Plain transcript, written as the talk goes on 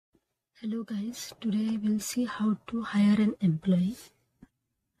Hello guys, today we'll see how to hire an employee.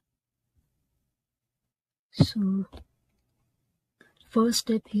 So first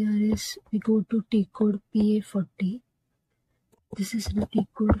step here is we go to T code PA40. This is the T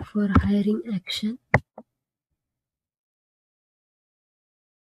code for hiring action.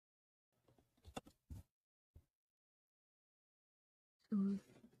 So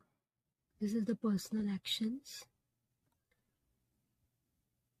this is the personal actions.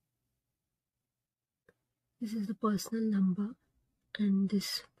 This is the personal number, and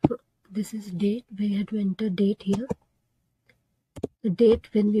this is date. We have to enter date here. The date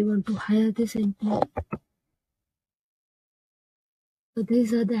when we want to hire this employee. So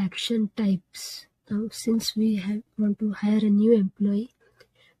these are the action types. Now since we want to hire a new employee,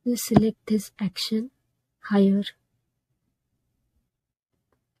 we select this action, hire.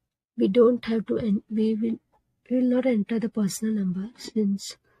 We don't have to, we will not enter the personal number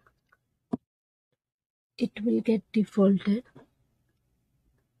since it will get defaulted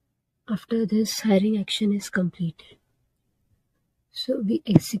after this hiring action is completed. So we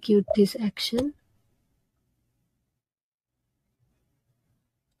execute this action.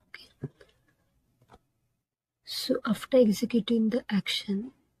 Okay. So after executing the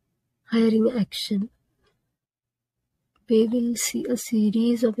action, hiring action, we will see a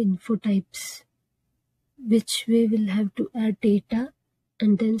series of info types which we will have to add data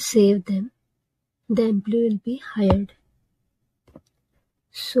and then save them. The employee will be hired.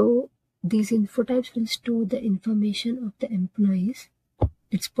 So these info types will store the information of the employees,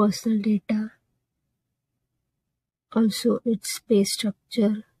 its personal data, also its pay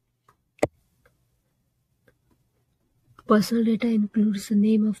structure. Personal data includes the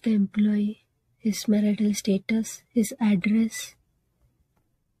name of the employee, his marital status, his address.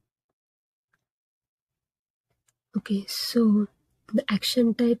 Okay, so the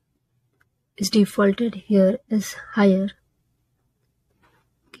action type is defaulted here as hire.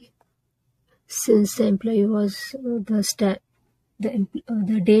 Okay. Since the employee was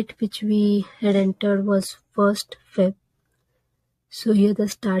the date which we had entered was 1st Feb. So here the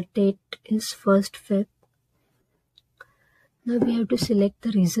start date is 1st Feb. Now we have to select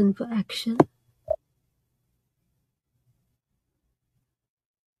the reason for action.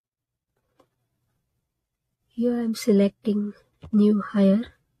 Here I am selecting new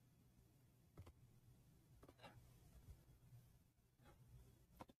hire.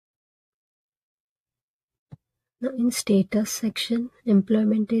 Now in status section,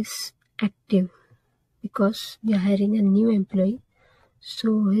 employment is active because we are hiring a new employee.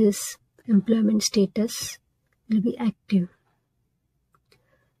 So his employment status will be active.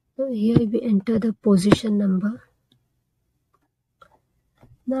 Now here we enter the position number.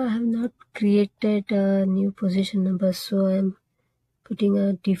 Now I have not created a new position number, so I am putting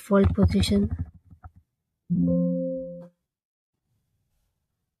a default position.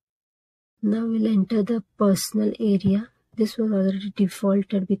 Now we'll enter the personal area. This was already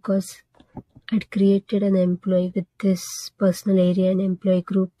defaulted because I'd created an employee with this personal area and employee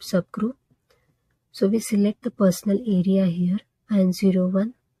group subgroup. So we select the personal area here,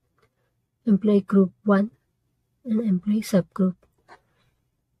 IN01, employee group 1 and employee subgroup.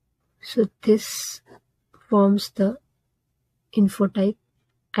 So this forms the info type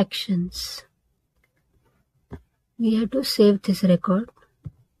actions. We have to save this record.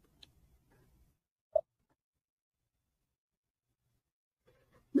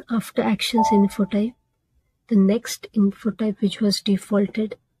 After actions info type, the next info type which was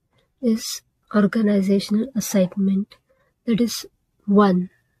defaulted is organizational assignment, that is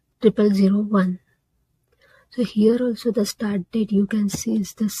 10001. So here also the start date you can see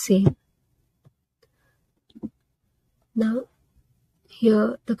is the same. Now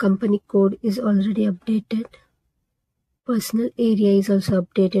here the company code is already updated. Personal area is also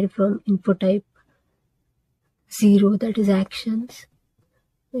updated from info type 0, that is actions.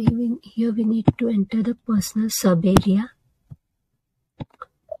 Here we need to enter the personal sub area.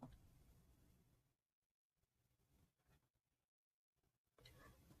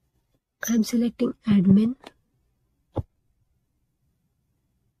 I am selecting admin.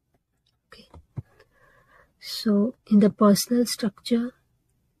 Okay. So in the personal structure,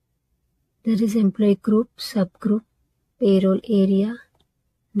 there is employee group, subgroup, payroll area,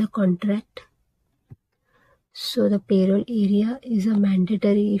 the contract. So the payroll area is a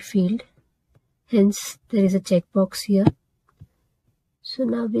mandatory field, hence there is a checkbox here. So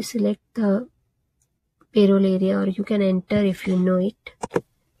now we select the payroll area, or you can enter if you know it.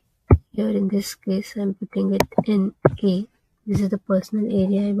 Here in this case I am putting it in A. This is the personal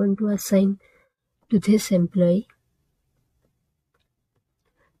area I want to assign to this employee.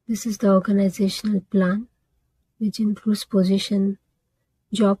 This is the organizational plan, which includes position,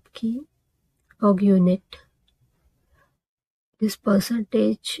 job key, org unit. This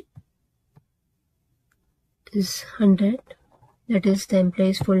percentage is 100, that is the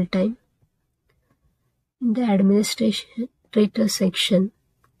employee is full-time. In the administrator section,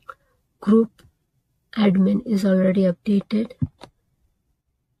 group admin is already updated.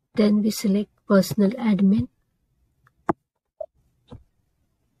 Then we select personal admin.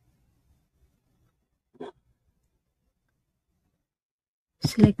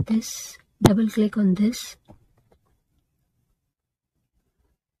 Select this, double click on this.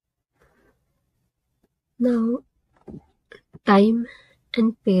 Now time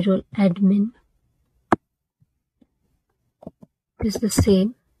and payroll admin is the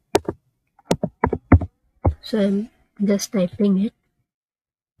same, so I'm just typing it.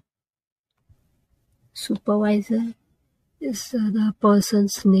 Supervisor is the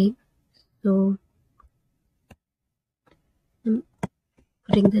person's name, so I'm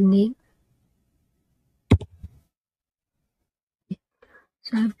putting the name.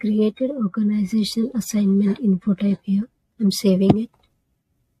 So I have created organizational assignment info type here. I'm saving it.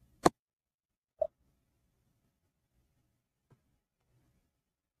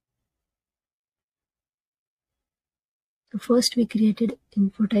 So first we created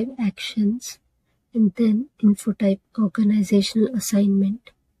info type actions and then info type organizational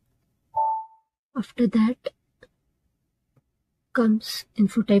assignment. After that comes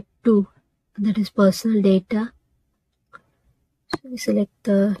info type 2, that is personal data. So we select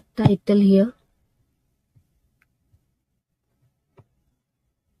the title here,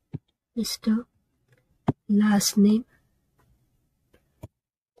 Mr. Last name,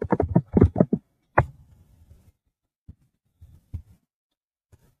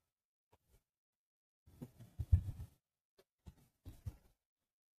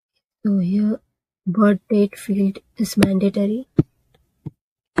 so here birth date field is mandatory,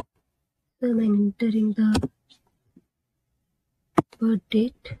 so I'm entering the birth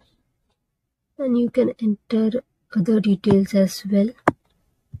date, and you can enter other details as well.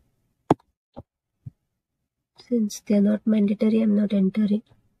 Since they are not mandatory, I'm not entering.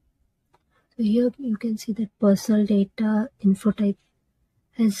 So here you can see that personal data info type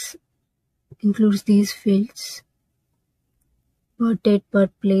includes these fields: birth date,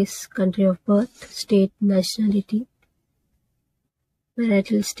 birthplace, country of birth, state, nationality,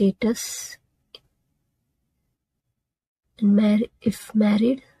 marital status, and if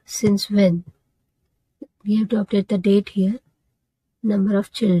married, since when. We have to update the date here, number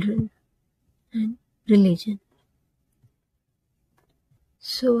of children, and religion.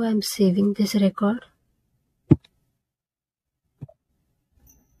 So I'm saving this record.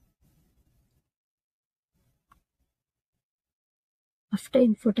 After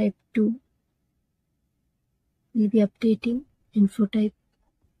info type 2, we'll be updating info type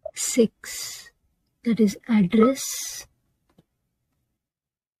 6, that is address.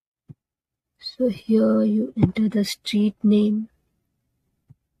 So here you enter the street name,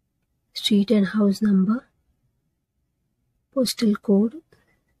 street and house number, postal code,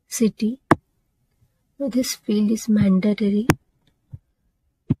 city. Now this field is mandatory,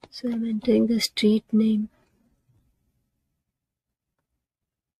 so I'm entering the street name.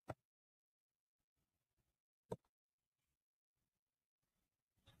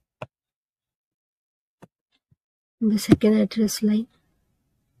 In the second address line,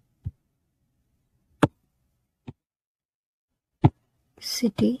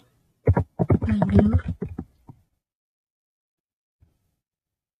 city, Bangalore.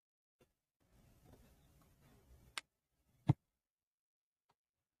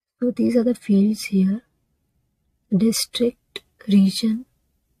 So these are the fields here: district, region,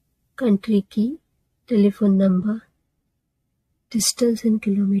 country key, telephone number, distance in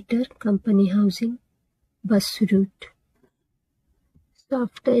kilometer, company housing, bus route. So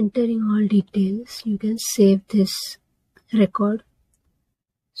after entering all details, you can save this record.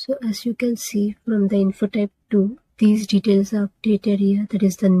 So as you can see from the info type 2, these details are updated here, that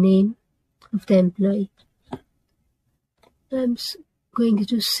is the name of the employee. I'm going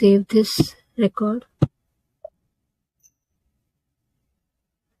to save this record.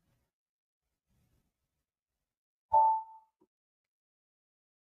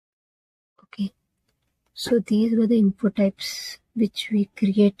 Okay, so these were the info types which we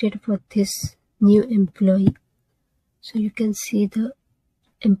created for this new employee. So you can see the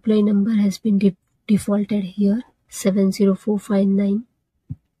employee number has been defaulted here, 70459.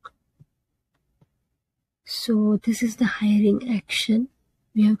 So this is the hiring action.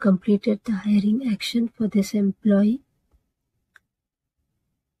 We have completed the hiring action for this employee.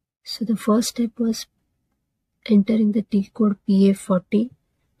 So the first step was entering the T code PA40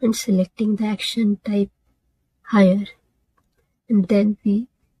 and selecting the action type higher. And then we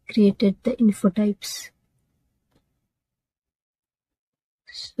created the info types.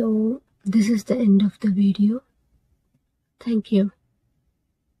 So this is the end of the video. Thank you.